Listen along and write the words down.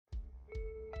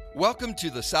Welcome to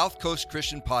the South Coast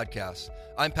Christian Podcast.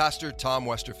 I'm Pastor Tom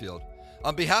Westerfield.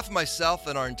 On behalf of myself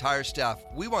and our entire staff,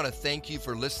 we want to thank you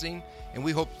for listening, and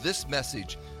we hope this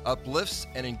message uplifts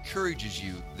and encourages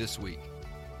you this week.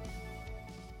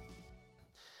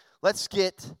 Let's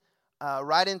get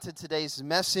right into today's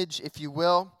message, if you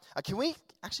will. Can we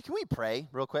pray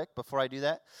real quick before I do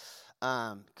that?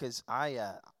 Because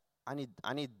I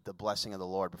need the blessing of the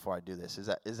Lord before I do this.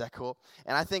 Is that cool?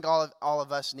 And I think all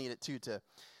of us need it too to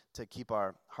keep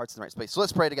our hearts in the right space. So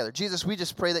let's pray together. Jesus, we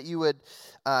just pray that you would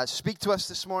speak to us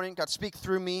this morning. God, speak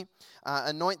through me.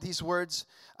 Anoint these words.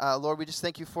 Lord, we just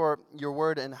thank you for your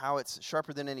word and how it's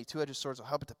sharper than any two-edged sword. So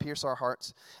help it to pierce our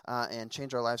hearts and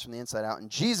change our lives from the inside out. In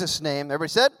Jesus' name, everybody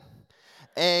said,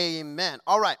 amen.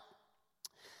 All right.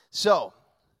 So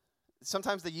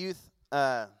sometimes the youth,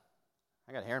 I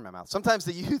got hair in my mouth. Sometimes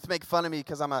the youth make fun of me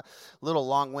because I'm a little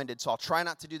long-winded, so I'll try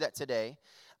not to do that today.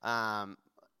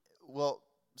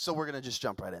 So we're going to just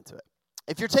jump right into it.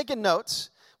 If you're taking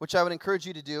notes, which I would encourage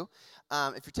you to do,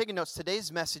 if you're taking notes, today's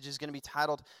message is going to be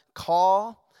titled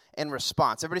Call and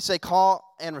Response. Everybody say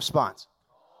call and response.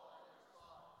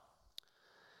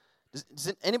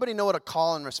 Does anybody know what a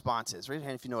call and response is? Raise your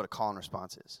hand if you know what a call and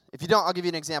response is. If you don't, I'll give you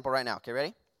an example right now. Okay,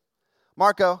 ready?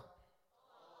 Marco.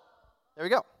 There we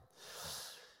go.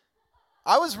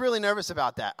 I was really nervous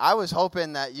about that. I was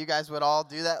hoping that you guys would all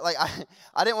do that. Like,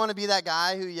 I didn't want to be that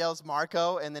guy who yells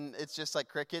Marco, and then it's just like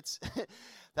crickets. That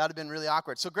would have been really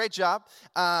awkward. So great job.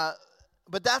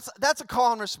 But that's a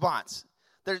call and response.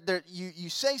 You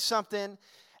say something,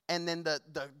 and then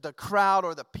the crowd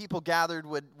or the people gathered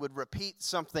would repeat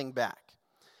something back.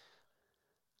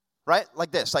 Right? Like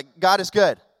this. Like, God is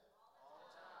good.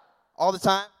 All the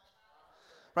time.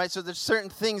 Right, so there's certain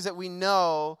things that we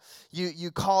know,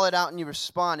 you call it out and you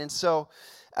respond. And so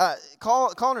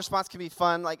call and response can be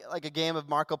fun, like a game of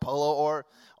Marco Polo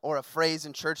or a phrase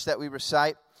in church that we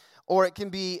recite. Or it can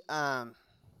be, I've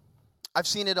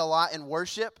seen it a lot in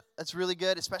worship. That's really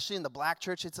good, especially in the black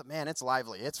church. It's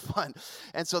lively. It's fun.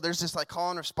 And so there's this like call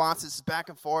and response. It's back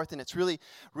and forth, and it's really,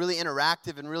 really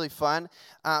interactive and really fun.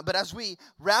 But as we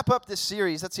wrap up this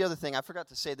series, that's the other thing. I forgot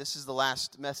to say this is the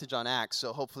last message on Acts,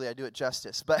 so hopefully I do it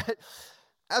justice. But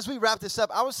as we wrap this up,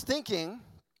 I was thinking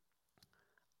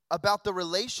about the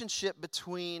relationship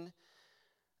between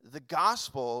the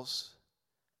Gospels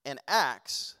and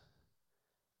Acts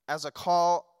as a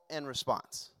call and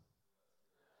response.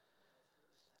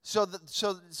 So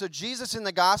Jesus in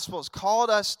the Gospels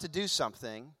called us to do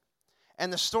something,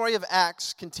 and the story of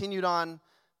Acts continued on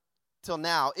till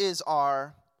now is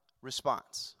our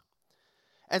response.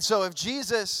 And so if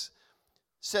Jesus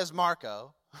says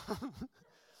Marco,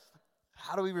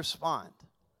 how do we respond?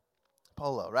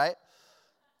 Polo, right?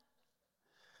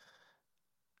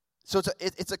 So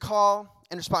it's a call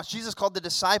and response. Jesus called the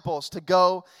disciples to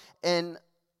go in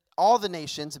all the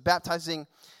nations, baptizing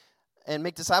and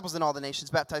make disciples in all the nations,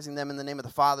 baptizing them in the name of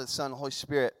the Father, the Son, and the Holy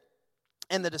Spirit.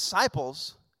 And the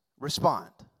disciples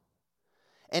respond.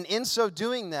 And in so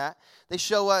doing that, they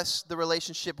show us the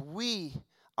relationship we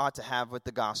ought to have with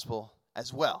the gospel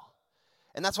as well.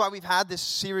 And that's why we've had this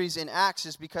series in Acts,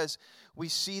 is because we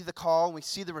see the call, we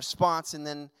see the response, and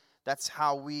then that's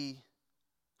how we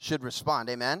should respond.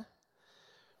 Amen?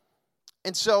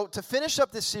 And so to finish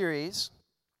up this series,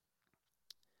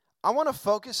 I want to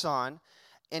focus on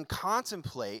and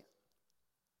contemplate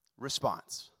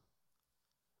response.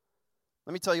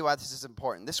 Let me tell you why this is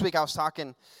important. This week I was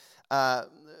talking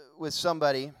with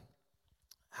somebody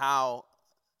how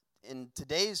in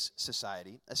today's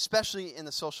society, especially in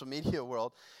the social media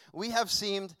world, we have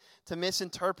seemed to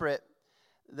misinterpret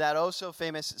that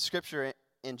oh-so-famous scripture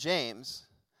in James,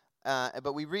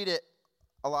 but we read it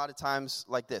a lot of times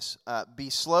like this. Be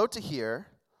slow to hear,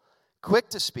 quick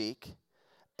to speak,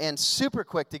 and super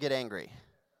quick to get angry.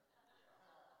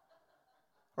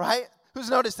 Right? Who's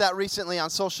noticed that recently on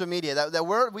social media?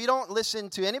 That we don't listen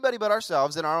to anybody but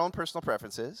ourselves and our own personal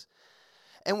preferences.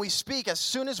 And we speak as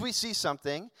soon as we see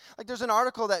something. Like there's an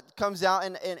article that comes out,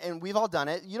 and we've all done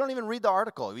it. You don't even read the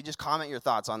article. You just comment your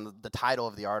thoughts on the title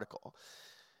of the article.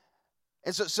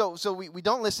 And so we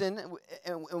don't listen,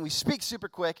 and we speak super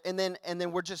quick, and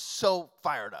then we're just so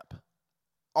fired up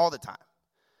all the time.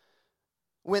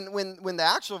 When the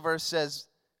actual verse says,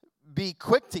 be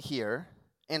quick to hear,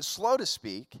 and slow to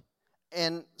speak,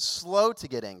 and slow to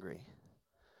get angry.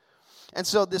 And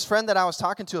so this friend that I was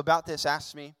talking to about this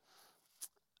asked me,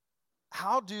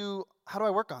 how do I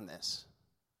work on this?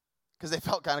 Because they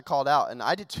felt kind of called out, and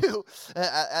I did too.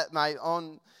 At my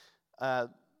own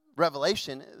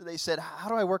revelation, they said, how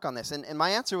do I work on this? And my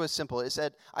answer was simple.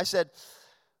 I said,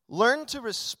 learn to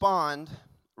respond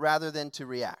rather than to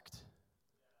react.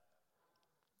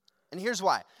 And here's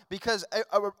why. Because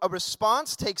a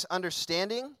response takes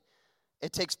understanding,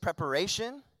 it takes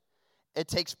preparation, it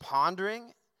takes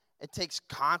pondering, it takes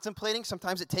contemplating.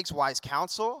 Sometimes it takes wise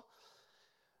counsel,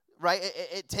 right?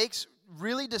 It takes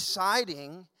really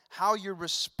deciding how your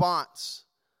response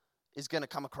is going to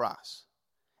come across.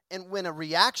 And when a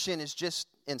reaction is just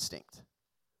instinct.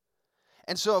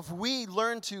 And so if we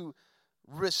learn to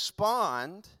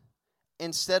respond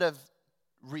instead of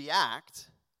react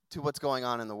to what's going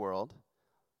on in the world,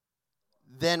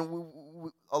 then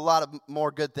a lot of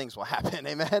more good things will happen.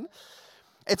 Amen?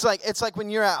 It's like when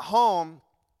you're at home,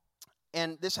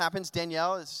 and this happens.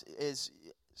 Danielle is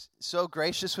so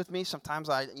gracious with me. Sometimes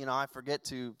I forget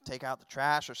to take out the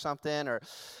trash or something, or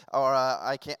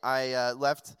I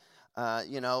left.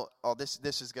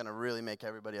 This is going to really make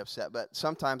everybody upset. But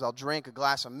sometimes I'll drink a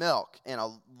glass of milk and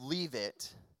I'll leave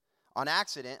it on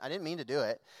accident. I didn't mean to do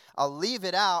it. I'll leave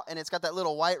it out and it's got that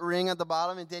little white ring at the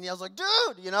bottom. And Danielle's like,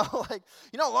 dude, how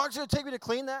long it's going to take me to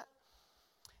clean that?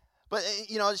 But,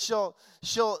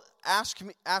 she'll ask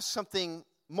something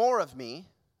more of me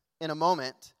in a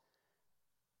moment.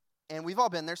 And we've all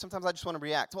been there. Sometimes I just want to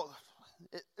react. Well,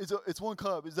 it's 1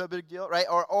 cup. Is that a big deal, right?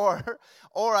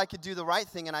 Or I could do the right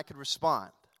thing and I could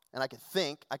respond. And I could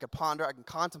think, I could ponder, I can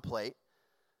contemplate.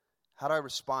 How do I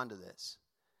respond to this?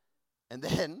 And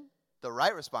then the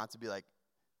right response would be like,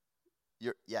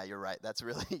 you're right. That's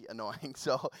really annoying.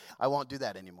 So I won't do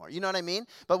that anymore. You know what I mean?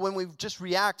 But when we just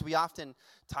react, we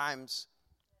oftentimes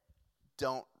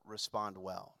don't respond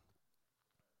well.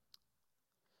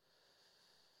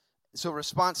 So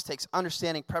response takes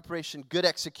understanding, preparation, good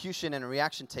execution, and a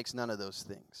reaction takes none of those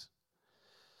things.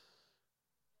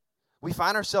 We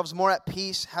find ourselves more at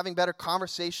peace, having better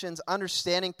conversations,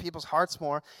 understanding people's hearts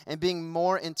more, and being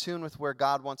more in tune with where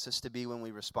God wants us to be when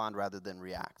we respond rather than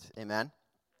react. Amen?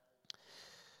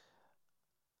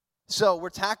 So we're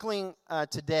tackling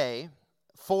today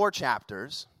 4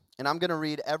 chapters, and I'm going to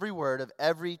read every word of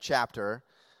every chapter.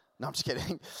 No, I'm just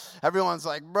kidding. Everyone's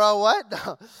like, bro, what?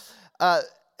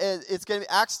 It's going to be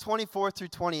Acts 24 through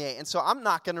 28. And so I'm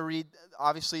not going to read,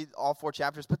 obviously, all 4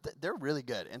 chapters, but they're really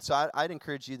good. And so I'd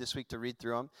encourage you this week to read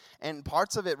through them. And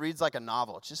parts of it reads like a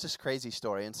novel. It's just this crazy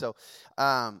story. And so,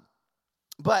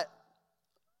 but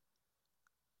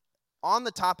on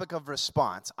the topic of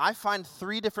response, I find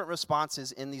 3 different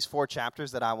responses in these 4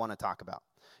 chapters that I want to talk about.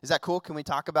 Is that cool? Can we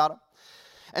talk about them?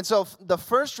 And so the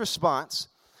first response,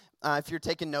 if you're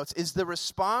taking notes, is the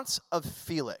response of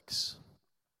Felix.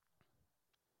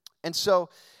 And so,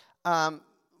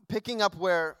 picking up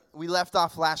where we left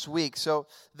off last week, so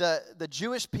the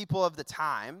Jewish people of the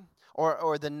time,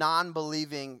 or the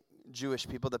non-believing Jewish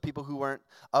people, the people who weren't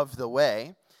of the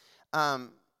way,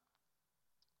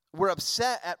 were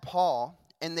upset at Paul,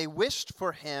 and they wished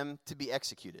for him to be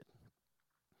executed.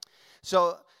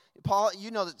 So Paul,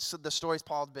 the stories.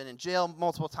 Paul had been in jail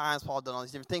multiple times. Paul had done all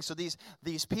these different things. So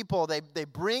these people, they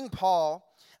bring Paul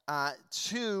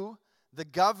to the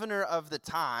governor of the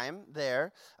time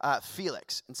there,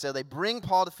 Felix. And so they bring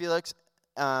Paul to Felix,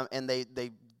 and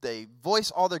they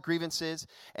voice all their grievances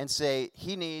and say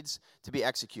he needs to be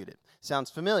executed. Sounds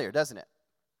familiar, doesn't it?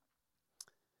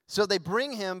 So they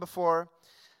bring him before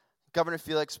Governor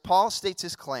Felix. Paul states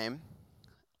his claim,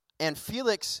 and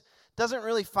Felix doesn't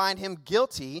really find him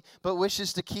guilty, but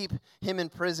wishes to keep him in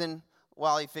prison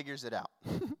while he figures it out.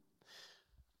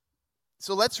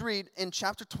 So let's read in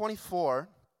chapter 24.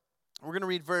 We're going to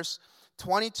read verse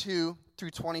 22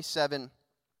 through 27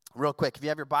 real quick. If you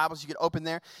have your Bibles, you can open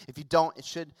there. If you don't, it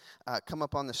should come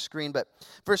up on the screen. But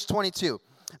verse 22.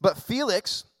 But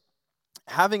Felix,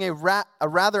 having a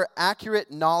rather accurate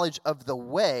knowledge of the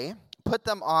way, put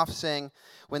them off, saying,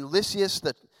 when Lysias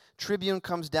the tribune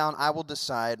comes down, I will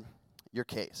decide your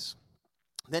case.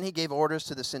 Then he gave orders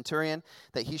to the centurion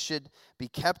that he should be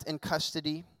kept in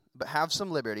custody, but have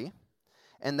some liberty,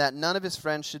 and that none of his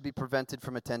friends should be prevented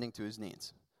from attending to his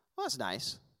needs. Well, that's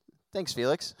nice. Thanks,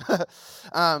 Felix.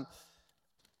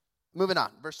 Moving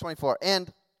on, verse 24.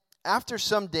 And after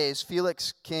some days,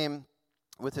 Felix came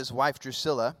with his wife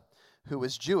Drusilla, who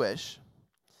was Jewish,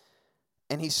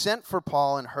 and he sent for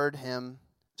Paul and heard him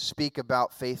speak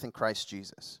about faith in Christ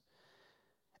Jesus.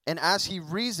 And as he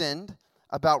reasoned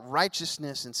about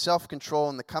righteousness and self-control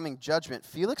and the coming judgment,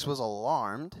 Felix was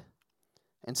alarmed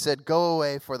and said, go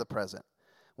away for the present.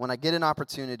 When I get an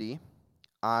opportunity,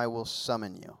 I will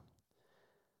summon you.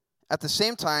 At the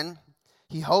same time,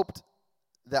 he hoped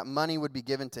that money would be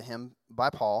given to him by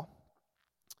Paul.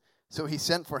 So he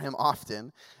sent for him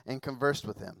often and conversed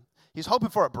with him. He's hoping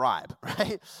for a bribe,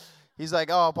 right? He's like,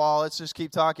 oh, Paul, let's just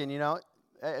keep talking,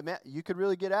 Hey, man, you could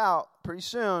really get out pretty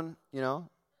soon,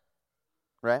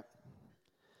 right?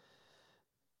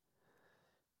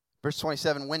 Verse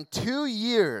 27, when 2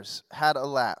 years had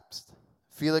elapsed,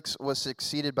 Felix was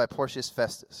succeeded by Porcius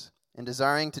Festus. And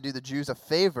desiring to do the Jews a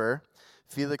favor,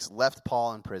 Felix left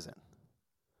Paul in prison.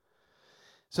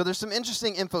 So there's some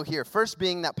interesting info here. First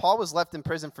being that Paul was left in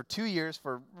prison for 2 years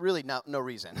for really no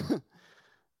reason.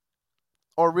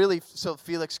 Or really so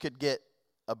Felix could get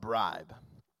a bribe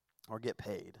or get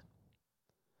paid.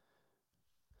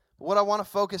 What I want to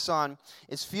focus on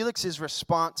is Felix's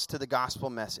response to the gospel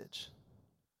message.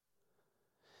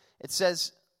 It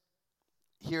says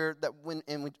here that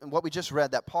in what we just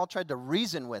read, that Paul tried to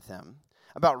reason with him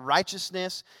about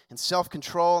righteousness and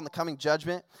self-control and the coming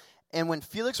judgment. And when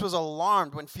Felix was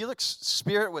alarmed, when Felix's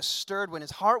spirit was stirred, when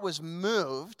his heart was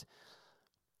moved,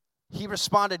 he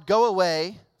responded, "Go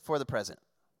away for the present."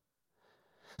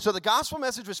 So the gospel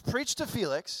message was preached to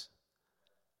Felix,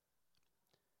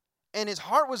 and his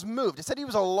heart was moved. It said he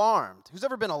was alarmed. Who's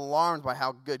ever been alarmed by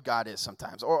how good God is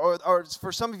sometimes? Or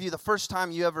for some of you, the first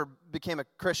time you ever became a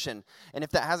Christian, and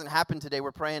if that hasn't happened today,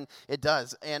 we're praying it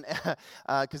does, and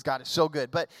because God is so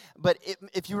good. But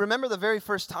if you remember the very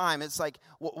first time, it's like,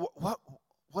 what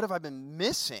have I been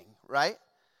missing, right?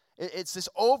 It's this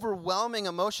overwhelming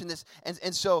emotion.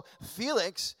 And so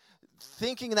Felix,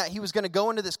 thinking that he was going to go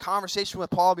into this conversation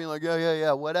with Paul, being like,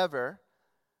 yeah, whatever,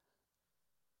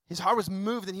 his heart was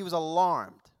moved and he was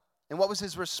alarmed. And what was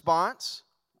his response?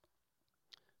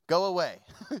 Go away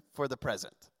for the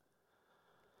present.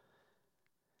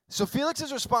 So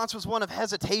Felix's response was one of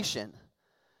hesitation.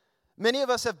 Many of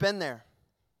us have been there.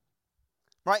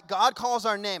 Right? God calls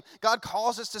our name. God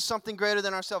calls us to something greater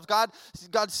than ourselves.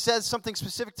 God says something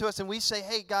specific to us and we say,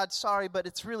 "Hey, God, sorry, but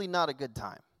it's really not a good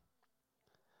time."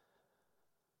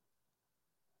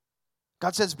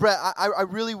 God says, "Brett, I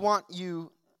really want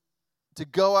you to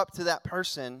go up to that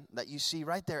person that you see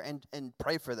right there and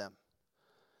pray for them."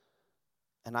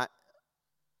 And I,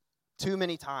 too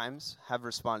many times, have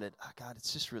responded, "Oh, God,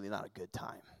 it's just really not a good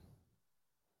time.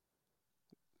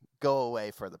 Go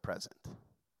away for the present."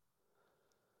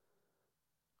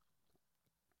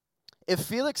 If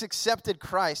Felix accepted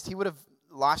Christ, he would have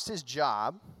lost his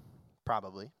job,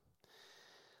 probably,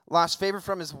 lost favor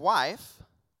from his wife,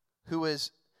 who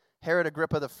was Herod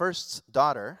Agrippa I's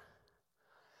daughter,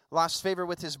 lost favor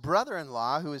with his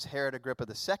brother-in-law, who was Herod Agrippa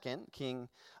II, king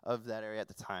of that area at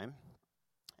the time,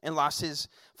 and lost his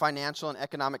financial and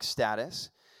economic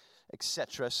status,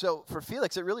 etc. So for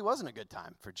Felix, it really wasn't a good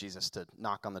time for Jesus to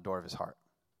knock on the door of his heart.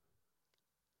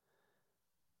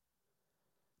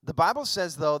 The Bible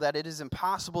says, though, that it is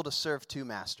impossible to serve two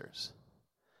masters.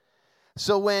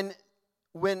 So when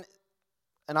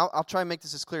and I'll try and make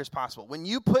this as clear as possible. When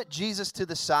you put Jesus to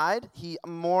the side, he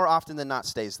more often than not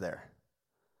stays there.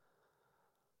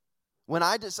 When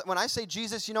I say,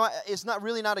 "Jesus, you know what, it's not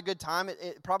a good time,"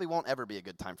 it probably won't ever be a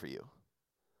good time for you.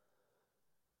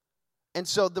 And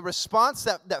so the response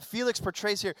that Felix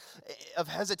portrays here of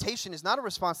hesitation is not a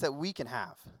response that we can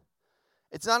have.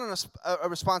 It's not a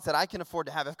response that I can afford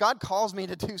to have. If God calls me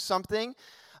to do something,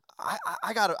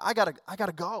 I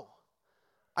gotta go.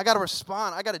 I got to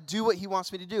respond. I got to do what he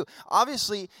wants me to do.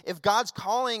 Obviously, if God's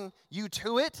calling you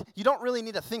to it, you don't really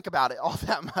need to think about it all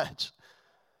that much.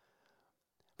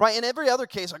 Right? In every other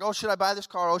case, like, oh, should I buy this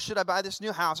car? Oh, should I buy this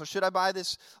new house? Or should I buy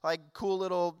this, like, cool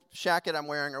little jacket I'm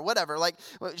wearing or whatever? Like,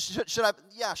 should I?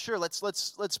 Yeah, sure. Let's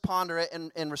ponder it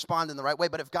and respond in the right way.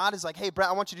 But if God is like, "Hey, Brett,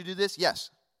 I want you to do this," yes,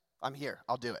 I'm here.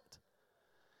 I'll do it.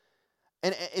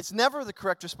 And it's never the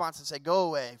correct response to say, "Go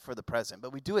away for the present."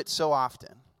 But we do it so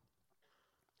often.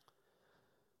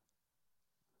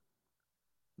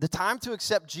 The time to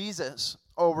accept Jesus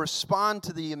or respond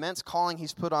to the immense calling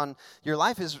he's put on your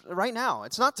life is right now.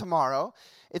 It's not tomorrow.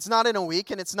 It's not in a week,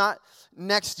 and it's not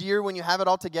next year when you have it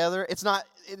all together. It's not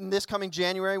in this coming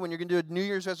January when you're going to do a New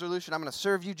Year's resolution. I'm going to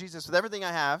serve you, Jesus, with everything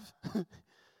I have.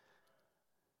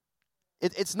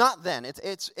 It's not then.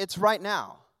 It's right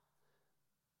now.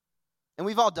 And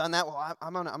we've all done that. Well,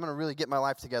 I'm gonna really get my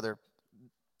life together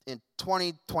in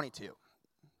 2022.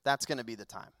 That's going to be the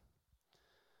time.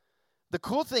 The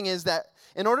cool thing is that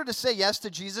in order to say yes to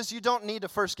Jesus, you don't need to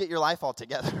first get your life all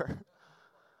together.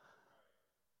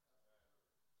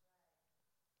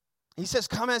 He says,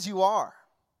 "Come as you are."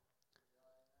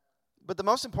 But the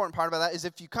most important part about that is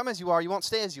if you come as you are, you won't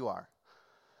stay as you are.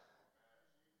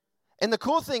 And the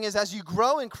cool thing is, as you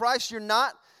grow in Christ, you're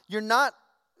not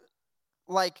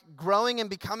like growing and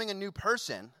becoming a new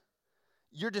person.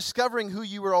 You're discovering who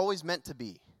you were always meant to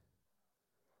be.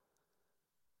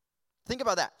 Think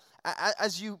about that.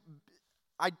 As you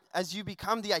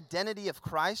become the identity of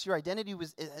Christ, your identity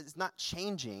is not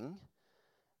changing,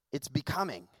 it's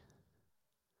becoming.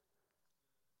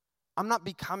 I'm not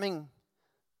becoming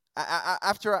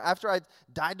After I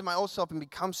died to my old self and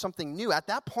become something new, at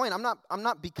that point, I'm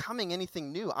not becoming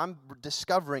anything new. I'm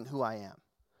discovering who I am.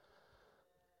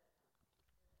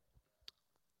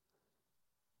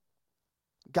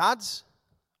 God's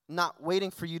not waiting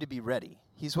for you to be ready.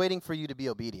 He's waiting for you to be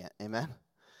obedient. Amen?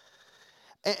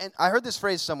 And I heard this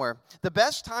phrase somewhere. The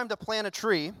best time to plant a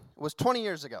tree was 20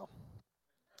 years ago.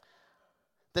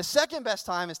 The second best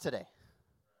time is today.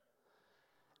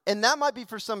 And that might be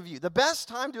for some of you. The best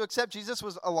time to accept Jesus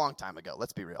was a long time ago.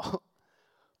 Let's be real.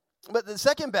 But the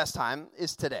second best time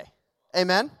is today.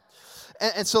 Amen?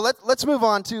 And so let's move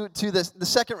on to the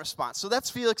second response. So that's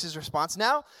Felix's response.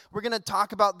 Now we're going to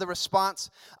talk about the response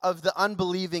of the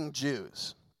unbelieving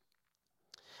Jews.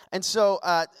 And so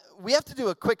we have to do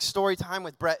a quick story time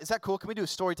with Brett. Is that cool? Can we do a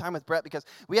story time with Brett? Because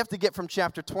we have to get from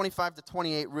chapter 25 to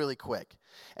 28 really quick.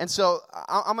 And so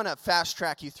I'm going to fast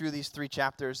track you through these 3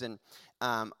 chapters, and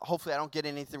hopefully I don't get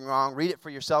anything wrong. Read it for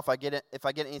yourself. If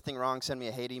I get anything wrong, send me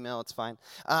a hate email. It's fine.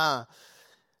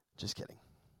 Just kidding.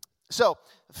 So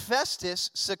Festus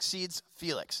succeeds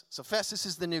Felix. So Festus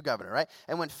is the new governor, right?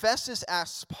 And when Festus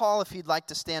asks Paul if he'd like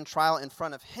to stand trial in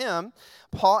front of him,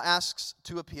 Paul asks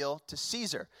to appeal to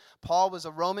Caesar. Paul was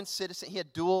a Roman citizen. He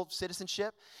had dual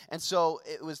citizenship. And so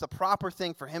it was the proper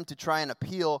thing for him to try and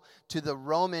appeal to the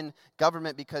Roman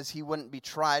government because he wouldn't be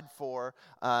tried for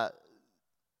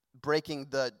breaking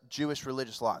the Jewish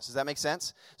religious laws. Does that make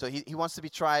sense? So he wants to be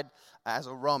tried as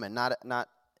a Roman, not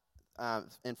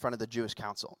in front of the Jewish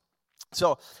council.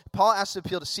 So Paul asks to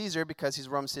appeal to Caesar because he's a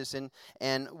Roman citizen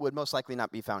and would most likely not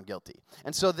be found guilty.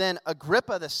 And so then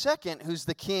Agrippa II, who's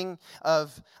the king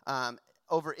of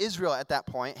over Israel at that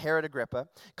point, Herod Agrippa,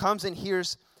 comes and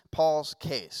hears Paul's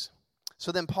case.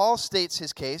 So then Paul states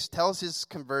his case, tells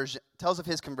of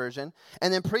his conversion,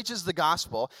 and then preaches the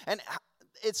gospel. And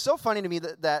it's so funny to me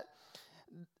that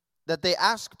they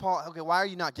ask Paul, okay, why are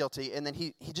you not guilty? And then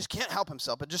he just can't help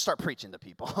himself but just start preaching to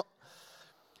people.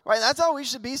 Right, that's how we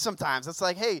should be sometimes. It's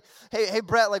like, hey,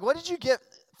 Brett, like, what did you get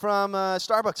from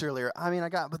Starbucks earlier? I mean,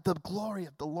 but the glory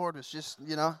of the Lord was just,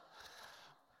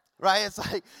 right? It's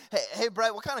like, hey,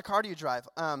 Brett, what kind of car do you drive?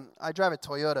 I drive a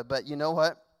Toyota, but you know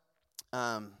what?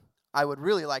 I would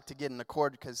really like to get an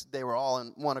Accord because they were all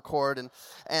in one Accord,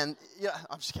 and yeah,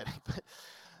 I'm just kidding. But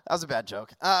that was a bad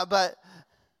joke. But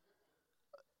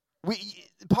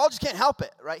Paul just can't help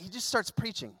it, right? He just starts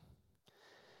preaching.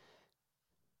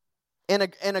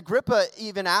 And Agrippa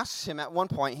even asks him at one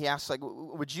point, he asks, like,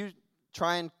 would you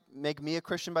try and make me a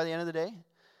Christian by the end of the day?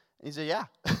 And he said, yeah.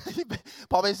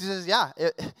 Paul basically says, yeah,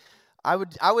 I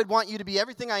would want you to be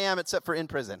everything I am except for in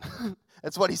prison.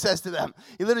 That's what he says to them.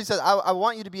 He literally says, I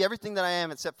want you to be everything that I am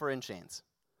except for in chains.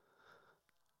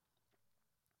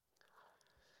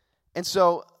 And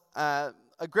so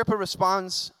Agrippa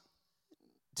responds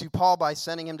to Paul by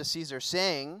sending him to Caesar,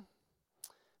 saying,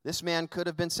 this man could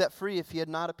have been set free if he had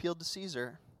not appealed to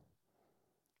Caesar.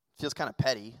 Feels kind of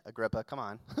petty, Agrippa. Come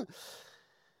on.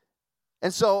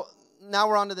 And so now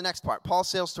we're on to the next part. Paul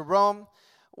sails to Rome,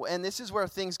 and this is where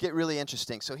things get really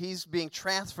interesting. So he's being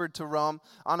transferred to Rome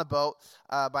on a boat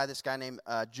by this guy named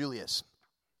Julius.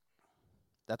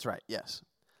 That's right, yes.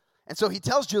 And so he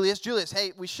tells Julius,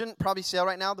 hey, we shouldn't probably sail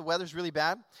right now. The weather's really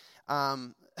bad.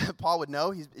 Paul would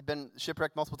know. He's been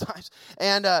shipwrecked multiple times.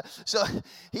 And so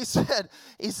he said,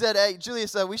 hey,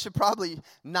 Julius, we should probably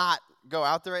not go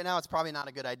out there right now. It's probably not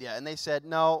a good idea. And they said,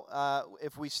 no,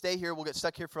 if we stay here, we'll get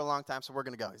stuck here for a long time, so we're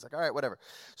going to go. He's like, all right, whatever.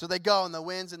 So they go, and the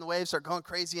winds and the waves start going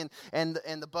crazy, and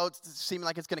the boat seeming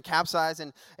like it's going to capsize,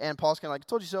 and Paul's kind of like, I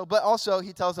told you so. But also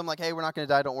he tells them, like, hey, we're not going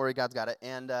to die. Don't worry, God's got it.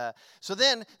 And so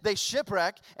then they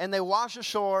shipwreck, and they wash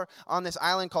ashore on this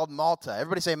island called Malta.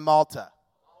 Everybody say Malta.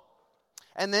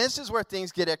 And this is where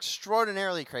things get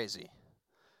extraordinarily crazy.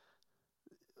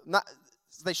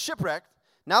 They shipwrecked.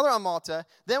 Now they're on Malta.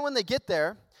 Then when they get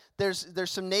there, there's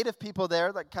some native people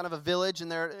there, like kind of a village, and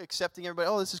they're accepting everybody.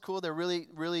 Oh, this is cool. They're really,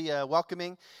 really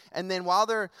welcoming. And then while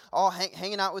they're all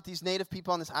hanging out with these native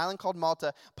people on this island called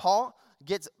Malta, Paul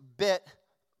gets bit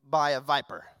by a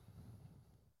viper.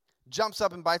 Jumps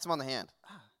up and bites him on the hand.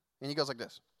 And he goes like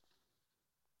this.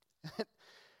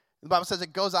 The Bible says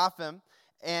it goes off him,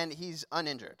 and he's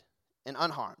uninjured and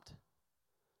unharmed.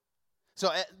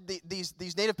 So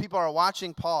these native people are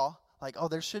watching Paul like, oh,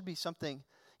 there should be something.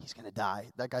 He's going to die.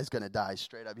 That guy's going to die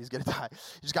straight up. He's going to die.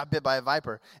 He just got bit by a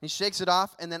viper. And he shakes it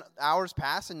off, and then hours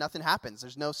pass, and nothing happens.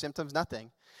 There's no symptoms, nothing.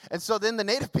 And so then the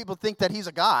native people think that he's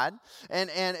a god,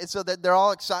 and so that they're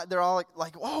all excited. They're all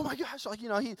like, oh my gosh, like,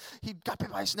 he got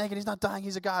bit by a snake, and he's not dying.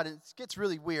 He's a god. And it gets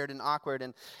really weird and awkward.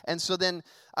 And so then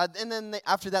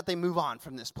after that they move on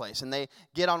from this place, and they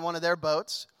get on one of their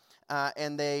boats,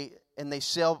 and they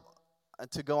sail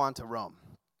to go on to Rome.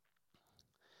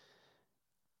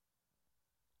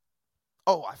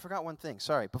 Oh, I forgot one thing.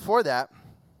 Sorry. Before that,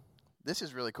 this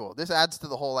is really cool. This adds to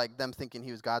the whole, like, them thinking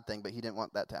he was God thing, but he didn't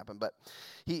want that to happen. But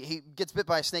he gets bit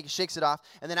by a snake, he shakes it off,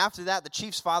 and then after that, the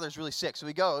chief's father is really sick. So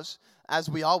he goes, as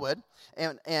we all would,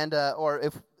 or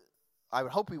if I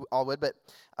would hope we all would, but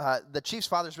the chief's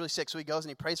father is really sick, so he goes and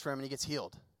he prays for him, and he gets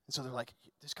healed. And so they're like,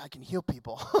 this guy can heal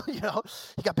people. He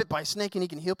got bit by a snake, and he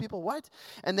can heal people. What?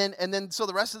 And then so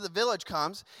the rest of the village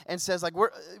comes and says, like,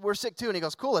 we're sick too. And he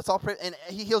goes, cool, let's all pray. And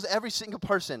he heals every single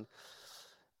person.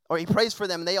 Or he prays for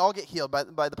them, and they all get healed by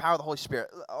the power of the Holy Spirit,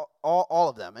 all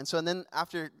of them. And so then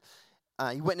after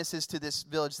he witnesses to this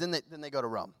village, then they go to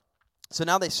Rome. So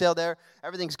now they sail there.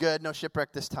 Everything's good. No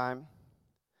shipwreck this time.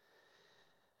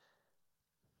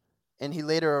 And he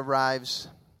later arrives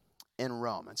in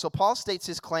Rome. And so Paul states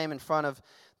his claim in front of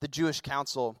the Jewish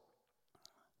council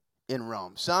in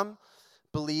Rome. Some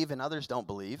believe and others don't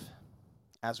believe,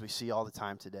 as we see all the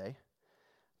time today.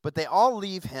 But they all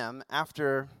leave him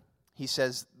after he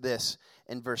says this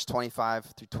in verse 25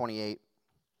 through 28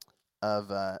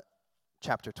 of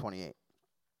chapter 28.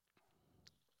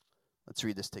 Let's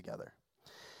read this together.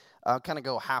 I'll kind of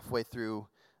go halfway through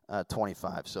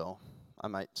 25, so I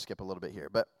might skip a little bit here.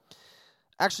 But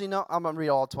actually, no, I'm going to read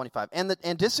all 25.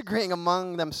 And disagreeing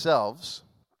among themselves,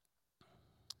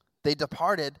 they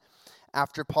departed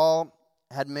after Paul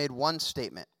had made one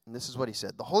statement. And this is what he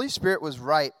said. The Holy Spirit was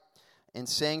right in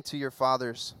saying to your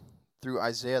fathers through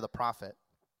Isaiah the prophet,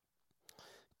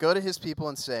 go to his people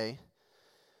and say,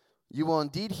 you will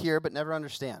indeed hear but never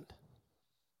understand.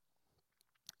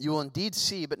 You will indeed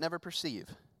see but never perceive.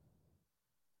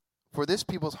 For this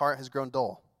people's heart has grown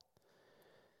dull.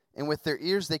 And with their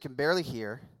ears they can barely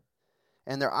hear,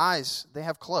 and their eyes they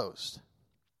have closed,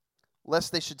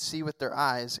 lest they should see with their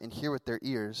eyes and hear with their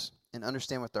ears and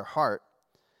understand with their heart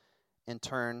and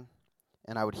turn,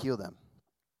 and I would heal them.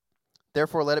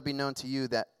 Therefore let it be known to you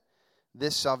that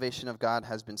this salvation of God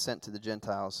has been sent to the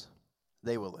Gentiles.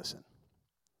 They will listen.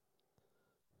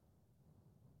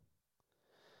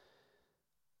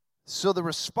 So the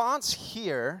response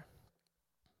here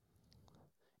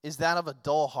is that of a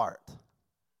dull heart.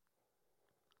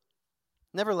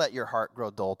 Never let your heart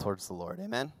grow dull towards the Lord.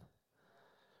 Amen?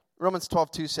 Romans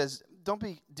 12:2 says,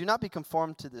 do not be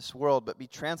conformed to this world, but be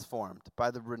transformed by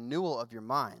the renewal of your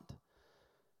mind,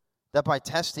 that by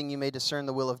testing you may discern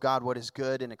the will of God, what is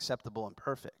good and acceptable and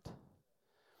perfect.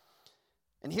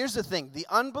 And here's the thing. The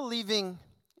unbelieving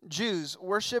Jews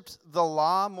worshipped the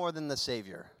law more than the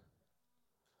Savior.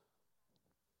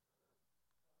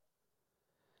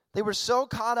 They were so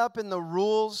caught up in the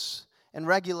rules and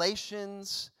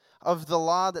regulations of the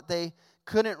law that they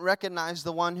couldn't recognize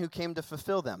the one who came to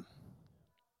fulfill them.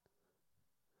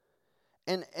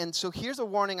 And so here's a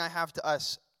warning I have to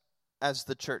us as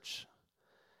the church.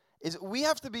 Is we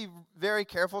have to be very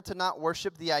careful to not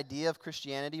worship the idea of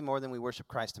Christianity more than we worship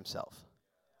Christ himself.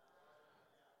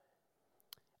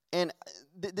 And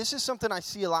this is something I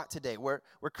see a lot today, where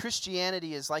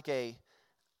Christianity is like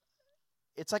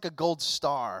it's like a gold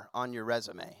star on your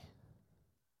resume.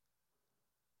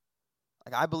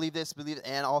 Like, I believe this,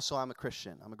 and also I'm a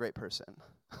Christian. I'm a great person.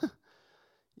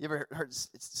 You ever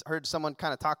heard someone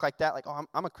kind of talk like that? Like, oh,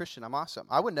 I'm a Christian. I'm awesome.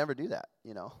 I would never do that,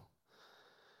 You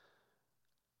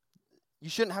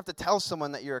shouldn't have to tell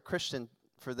someone that you're a Christian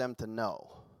for them to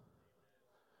know.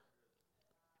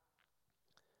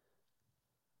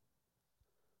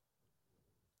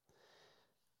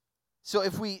 So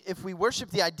if we worship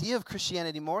the idea of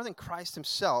Christianity more than Christ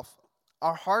himself,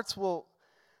 our hearts will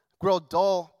grow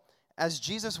dull as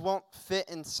Jesus won't fit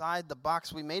inside the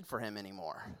box we made for him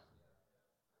anymore.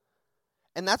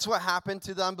 And that's what happened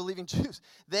to the unbelieving Jews.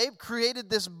 They've created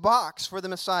this box for the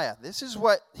Messiah. This is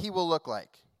what he will look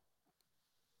like.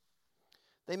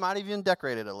 They might even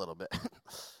decorate it a little bit.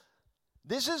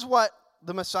 This is what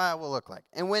the Messiah will look like.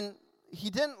 And when he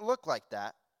didn't look like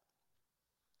that,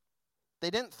 they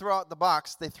didn't throw out the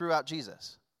box, they threw out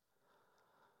Jesus.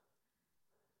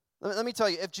 Let me tell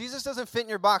you, if Jesus doesn't fit in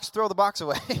your box, throw the box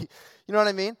away. You know what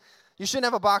I mean? You shouldn't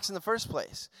have a box in the first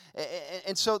place.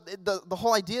 And so the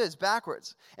whole idea is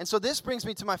backwards. And so this brings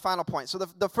me to my final point. So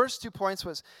the first 2 points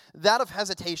was that of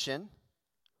hesitation.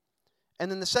 And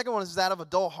then the second one is that of a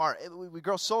dull heart. We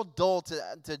grow so dull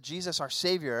to Jesus, our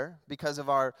Savior, because of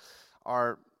our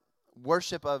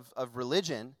worship of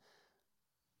religion,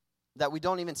 that we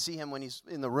don't even see him when he's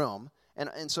in the room.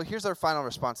 And so here's our final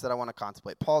response that I want to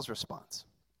contemplate. Paul's response.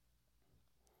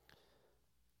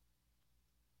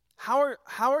 How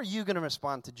are you going to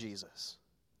respond to Jesus?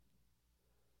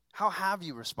 How have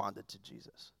you responded to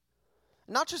Jesus?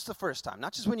 Not just the first time,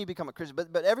 not just when you become a Christian,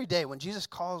 but every day when Jesus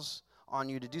calls on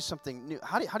you to do something new.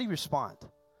 How do you respond?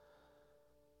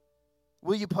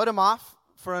 Will you put him off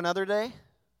for another day?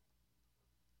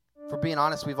 For being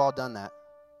honest, we've all done that.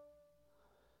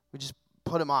 We just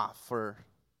put him off for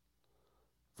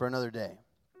another day.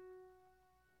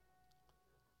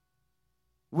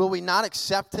 Will we not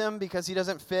accept him because he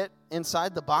doesn't fit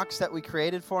inside the box that we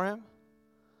created for him?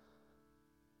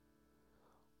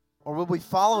 Or will we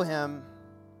follow him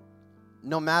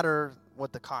no matter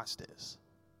what the cost is?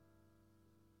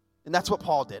 And that's what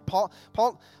Paul did. Paul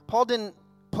didn't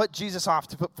put Jesus off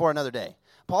for another day.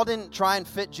 Paul didn't try and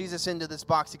fit Jesus into this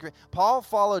box. Paul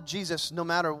followed Jesus no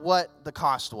matter what the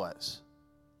cost was.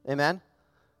 Amen?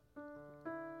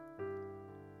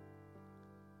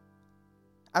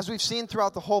 As we've seen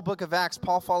throughout the whole book of Acts,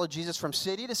 Paul followed Jesus from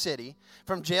city to city,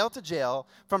 from jail to jail,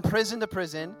 from prison to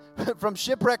prison, from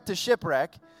shipwreck to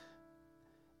shipwreck,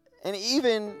 and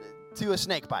even to a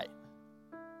snake bite.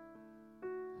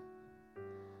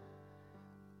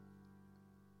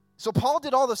 So Paul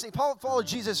did all those things. Paul followed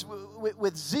Jesus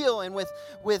with zeal and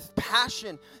with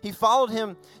passion. He followed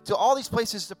him to all these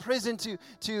places, to prison, he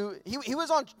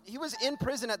was in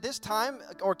prison at this time,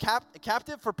 or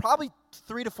captive for probably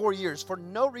 3 to 4 years for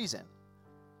no reason.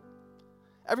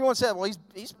 Everyone said, well,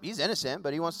 he's innocent,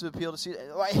 but he wants to appeal to see.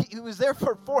 He was there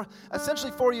for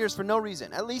essentially 4 years for no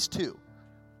reason, at least 2.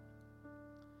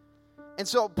 And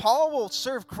so Paul will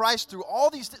serve Christ through all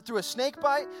these, through a snake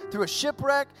bite, through a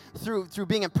shipwreck, through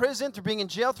being in prison, through being in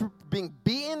jail, through being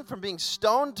beaten, from being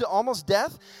stoned to almost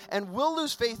death. And we'll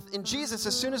lose faith in Jesus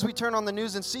as soon as we turn on the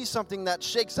news and see something that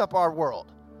shakes up our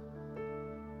world.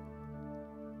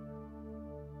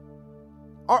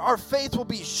 Our faith will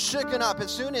be shaken up as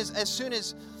soon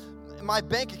as my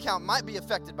bank account might be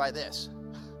affected by this.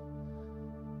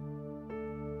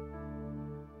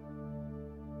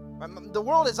 The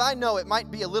world as I know it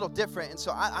might be a little different, and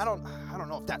so I don't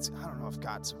know if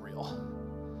God's real.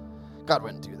 God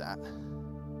wouldn't do that.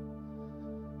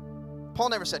 Paul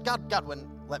never said God wouldn't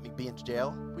let me be in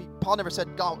jail. Paul never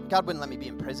said God wouldn't let me be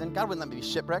in prison. God wouldn't let me be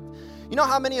shipwrecked. You know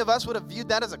how many of us would have viewed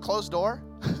that as a closed door?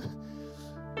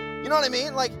 You know what I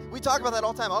mean? Like, we talk about that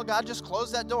all the time. Oh, God just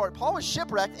closed that door. Paul was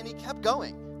shipwrecked and he kept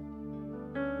going.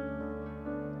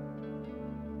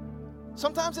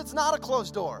 Sometimes it's not a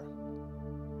closed door.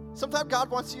 Sometimes God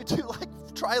wants you to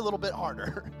try a little bit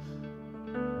harder.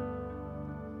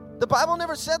 The Bible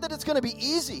never said that it's going to be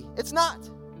easy. It's not.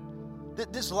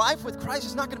 This life with Christ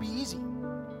is not going to be easy.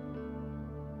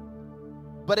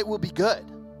 But it will be good.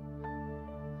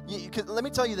 Let me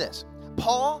tell you this.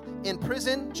 Paul, in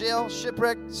prison, jail,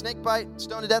 shipwreck, snake bite,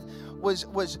 stoned to death,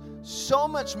 was so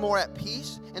much more at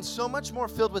peace and so much more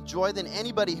filled with joy than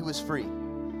anybody who was free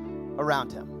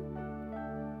around him.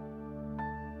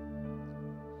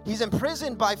 He's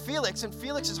imprisoned by Felix, and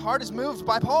Felix's heart is moved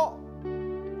by Paul.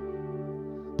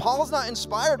 Paul's not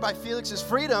inspired by Felix's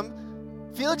freedom.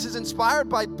 Felix is inspired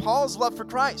by Paul's love for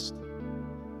Christ.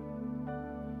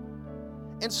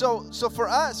 And so for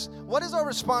us, what is our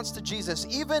response to Jesus,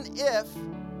 even if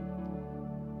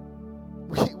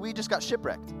we just got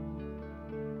shipwrecked?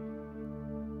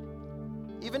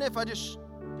 Even if I just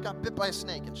got bit by a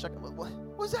snake and what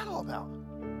was that all about?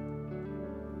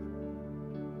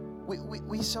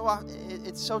 We so often,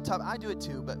 it's so tough. I do it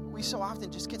too, but we so often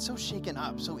just get so shaken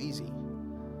up so easy.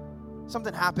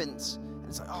 Something happens, and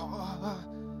it's like,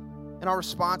 and our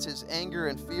response is anger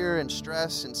and fear and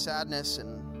stress and sadness,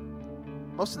 and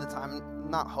most of the time,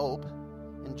 not hope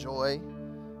and joy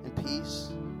and peace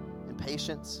and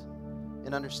patience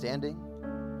and understanding.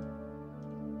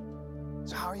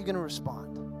 So how are you going to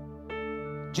respond?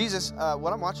 Jesus,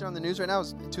 what I'm watching on the news right now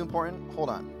is too important. Hold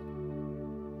on.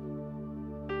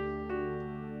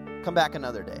 Come back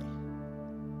another day.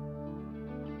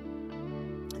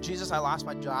 Jesus, I lost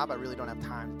my job. I really don't have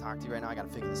time to talk to you right now. I got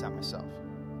to figure this out myself.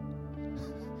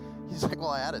 He's like,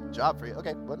 well, I had a job for you.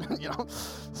 Okay, but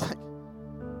it's like,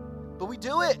 but we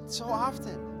do it so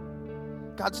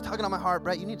often. God's tugging on my heart,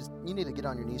 Brett. You need to get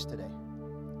on your knees today.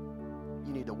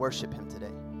 You need to worship Him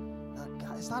today.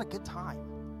 God, it's not a good time.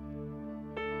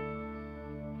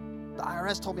 The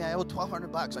IRS told me I owe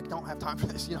 $1,200. I don't have time for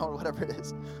this, or whatever it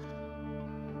is.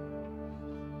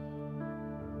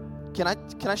 Can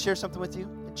I share something with you?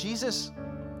 Jesus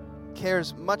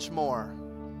cares much more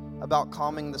about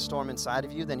calming the storm inside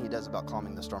of you than He does about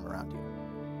calming the storm around you.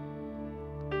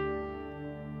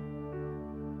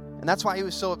 And that's why He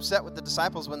was so upset with the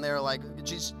disciples when they were like,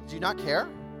 Jesus, do you not care?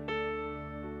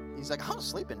 He's like, I'm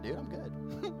sleeping, dude. I'm good.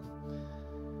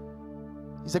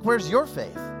 He's like, where's your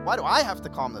faith? Why do I have to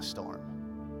calm the storm?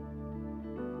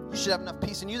 You should have enough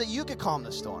peace in you that you could calm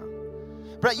the storm.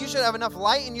 Brett, you should have enough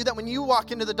light in you that when you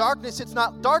walk into the darkness, it's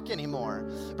not dark anymore.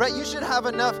 Brett, you should have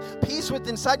enough peace within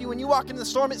inside you. When you walk into the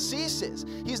storm, it ceases.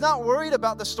 He's not worried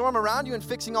about the storm around you and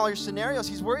fixing all your scenarios.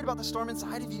 He's worried about the storm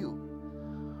inside of you.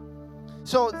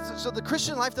 So the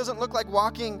Christian life doesn't look like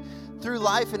walking through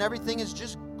life and everything is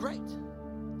just great.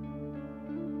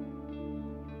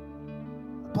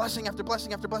 Blessing after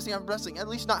blessing after blessing after blessing. At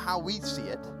least not how we see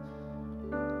it.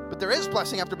 But there is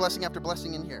blessing after blessing after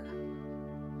blessing in here.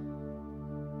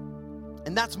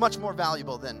 And that's much more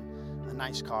valuable than a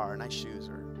nice car, or nice shoes,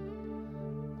 or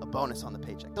a bonus on the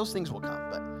paycheck. Those things will come,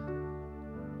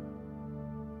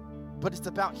 but it's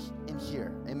about in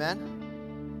here. Amen?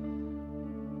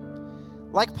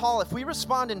 Like Paul, if we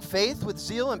respond in faith with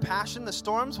zeal and passion, the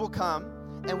storms will come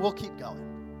and we'll keep going.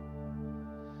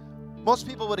 Most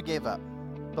people would have gave up,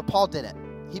 but Paul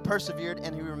didn't. He persevered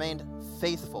and he remained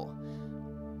faithful.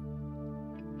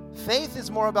 Faith is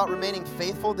more about remaining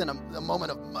faithful than a moment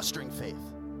of mustering faith.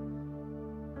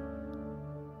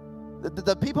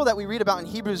 The people that we read about in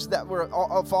Hebrews that were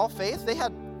of all faith, they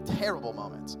had terrible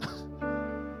moments.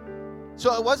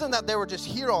 So it wasn't that they were just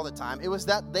here all the time. It was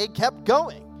that they kept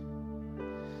going.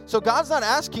 So God's not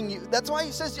asking you. That's why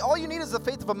he says all you need is the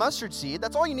faith of a mustard seed.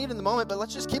 That's all you need in the moment, but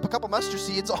let's just keep a couple mustard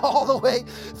seeds all the way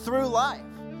through life.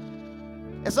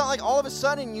 It's not like all of a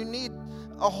sudden you need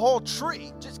a whole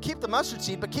tree. Just keep the mustard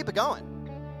seed, but keep it going.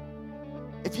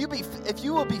 If you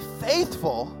will be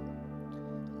faithful,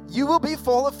 you will be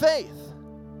full of faith.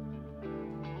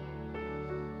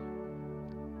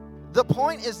 The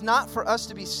point is not for us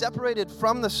to be separated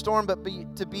from the storm, but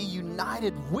to be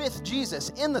united with Jesus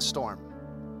in the storm.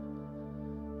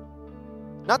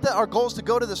 Not that our goal is to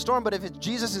go to the storm, but if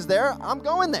Jesus is there, I'm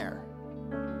going there.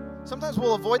 Sometimes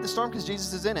we'll avoid the storm because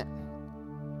Jesus is in it.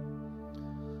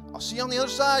 I'll see you on the other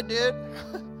side, dude.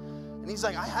 And he's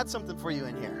like, I had something for you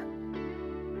in here.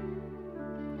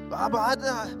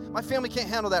 My family can't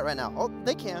handle that right now. Oh,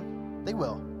 they can. They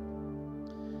will.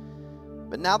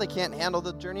 But now they can't handle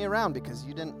the journey around because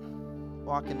you didn't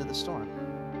walk into the storm.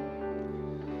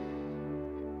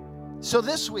 So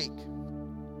this week,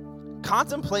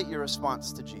 contemplate your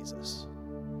response to Jesus.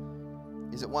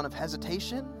 Is it one of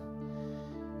hesitation?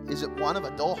 Is it one of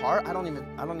a dull heart? I don't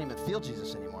even feel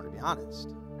Jesus anymore, to be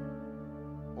honest.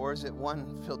 Or is it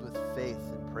one filled with faith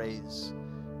and praise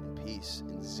and peace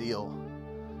and zeal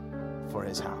for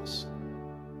his house?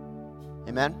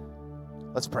 Amen?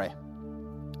 Let's pray.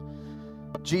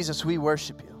 Jesus, we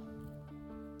worship you.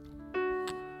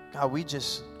 God, we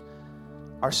just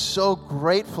are so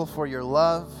grateful for your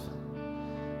love.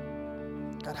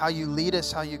 God, how you lead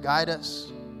us, how you guide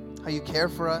us, how you care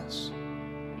for us.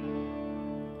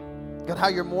 God, how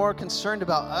you're more concerned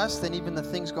about us than even the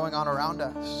things going on around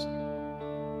us.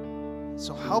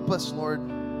 So help us, Lord,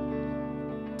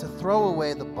 to throw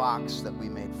away the box that we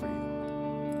made for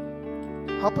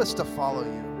you. Help us to follow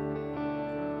you.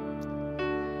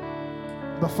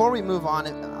 Before we move on,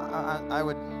 I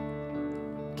would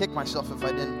kick myself if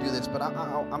I didn't do this, but I'm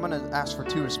going to ask for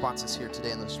 2 responses here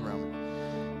today in this room.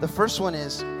 The first one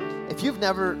is, if you've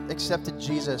never accepted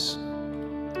Jesus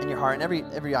in your heart,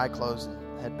 and every eye closed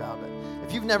and head bowed, but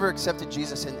if you've never accepted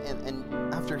Jesus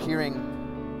and after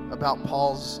hearing about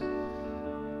Paul's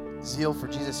zeal for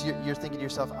Jesus, you're thinking to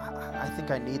yourself, I think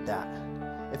I need that.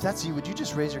 If that's you, would you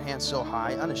just raise your hand so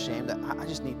high, unashamed, that I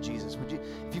just need Jesus? Would you,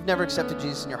 if you've never accepted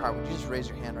Jesus in your heart, would you just raise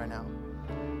your hand right now?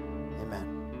 Amen.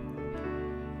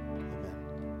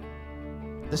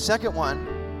 Amen. The second one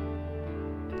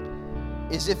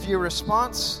is if your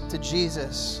response to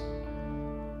Jesus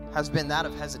has been that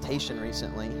of hesitation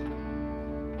recently,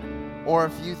 or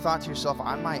if you thought to yourself,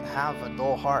 I might have a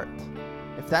dull heart.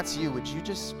 If that's you, would you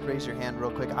just raise your hand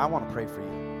real quick? I want to pray for you.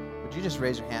 Would you just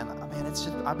raise your hand? Man, it's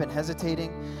just, I've been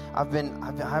hesitating. I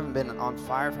haven't been on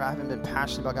fire. I haven't been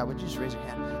passionate about God. Would you just raise your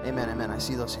hand? Amen, amen. I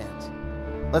see those hands.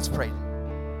 Let's pray.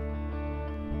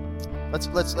 Let's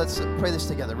pray this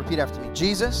together. Repeat after me.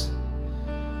 Jesus,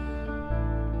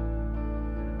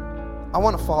 I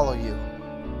want to follow you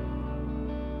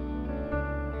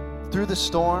through the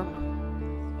storm,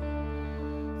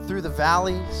 through the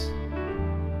valleys,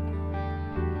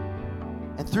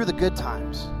 and through the good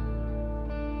times.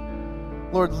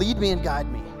 Lord, lead me and guide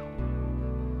me.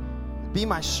 Be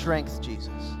my strength,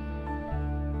 Jesus.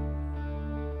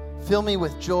 Fill me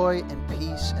with joy and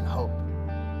peace and hope.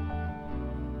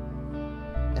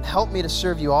 And help me to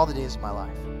serve you all the days of my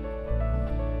life.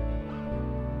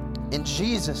 In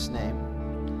Jesus' name.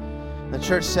 The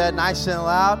church said nice and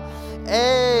loud,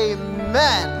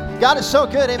 amen. God is so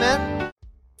good, amen.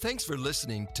 Thanks for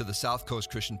listening to the South Coast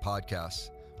Christian Podcast.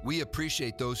 We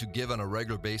appreciate those who give on a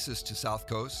regular basis to South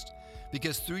Coast.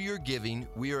 because through your giving,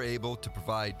 we are able to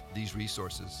provide these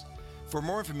resources. For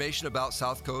more information about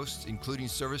South Coast, including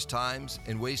service times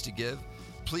and ways to give,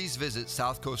 please visit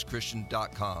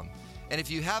southcoastchristian.com. And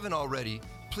if you haven't already,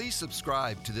 please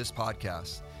subscribe to this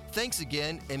podcast. Thanks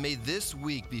again, and may this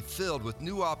week be filled with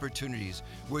new opportunities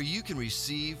where you can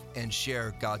receive and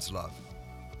share God's love.